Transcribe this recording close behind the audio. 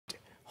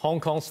Hong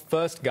Kong's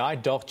first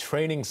guide dog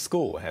training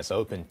school has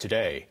opened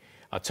today.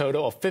 A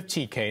total of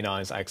 50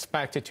 canines are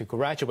expected to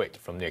graduate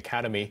from the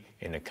academy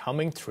in the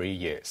coming 3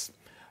 years.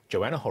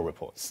 Joanna Ho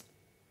reports.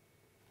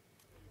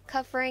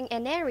 Covering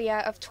an area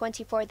of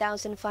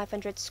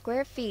 24,500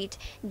 square feet,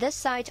 this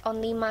site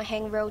on Lima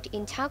Heng Road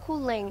in Ta Kwu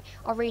Ling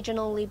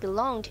originally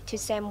belonged to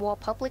Sam Wah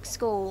Public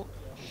School.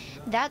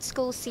 That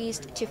school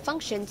ceased to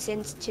function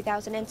since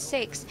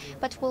 2006,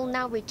 but will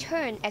now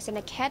return as an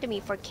academy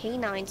for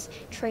canines,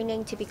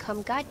 training to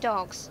become guide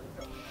dogs.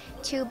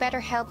 To better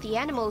help the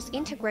animals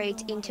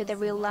integrate into the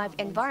real-life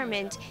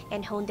environment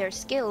and hone their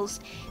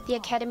skills, the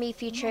academy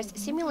features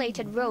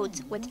simulated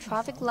roads with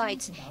traffic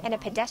lights and a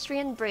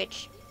pedestrian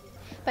bridge.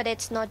 But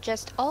it's not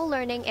just all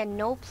learning and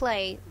no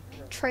play.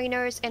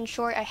 Trainers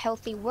ensure a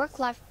healthy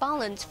work-life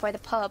balance for the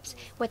pups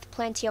with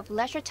plenty of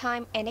leisure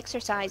time and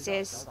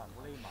exercises.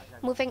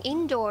 Moving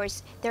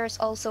indoors, there's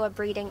also a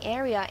breeding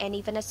area and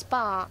even a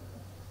spa.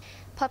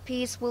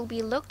 Puppies will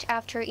be looked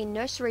after in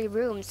nursery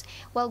rooms,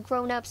 while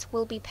grown-ups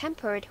will be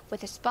pampered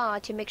with a spa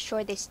to make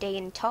sure they stay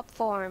in top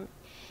form.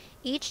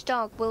 Each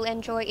dog will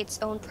enjoy its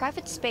own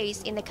private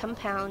space in the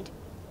compound.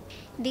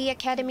 The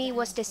academy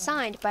was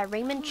designed by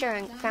Raymond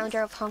Zheng,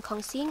 founder of Hong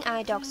Kong Seeing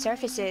Eye Dog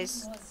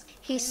Services.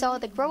 He saw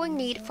the growing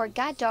need for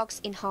guide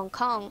dogs in Hong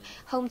Kong,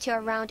 home to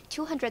around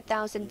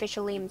 200,000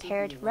 visually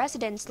impaired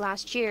residents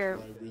last year.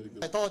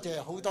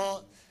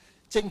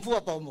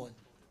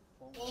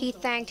 He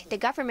thanked the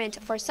government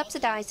for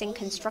subsidizing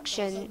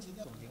construction.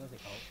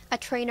 A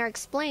trainer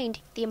explained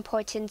the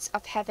importance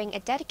of having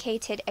a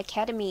dedicated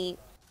academy.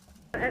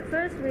 At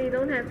first, we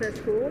don't have a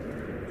school,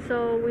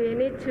 so we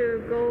need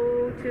to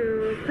go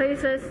to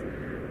places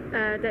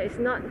that is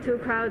not too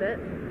crowded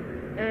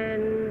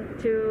and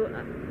to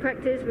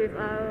practice with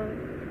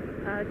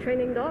our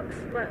training dogs.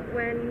 But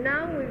when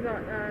now we've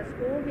got a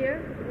school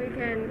here, we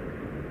can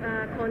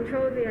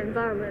control the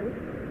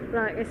environment,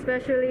 like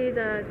especially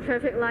the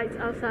traffic lights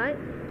outside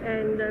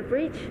and the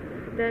bridge.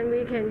 Then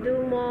we can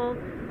do more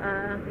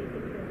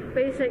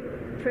basic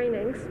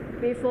trainings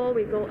before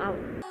we go out.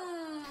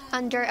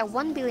 Under a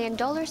 $1 billion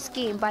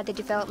scheme by the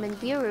Development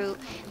Bureau,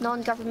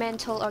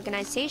 non-governmental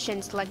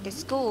organizations like the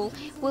school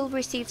will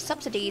receive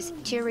subsidies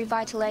to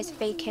revitalize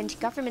vacant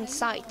government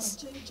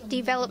sites.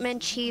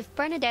 Development Chief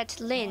Bernadette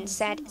Lin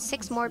said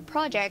 6 more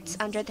projects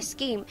under the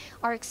scheme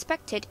are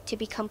expected to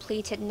be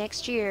completed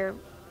next year.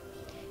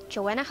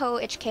 Joanna Ho,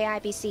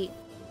 HKIBC.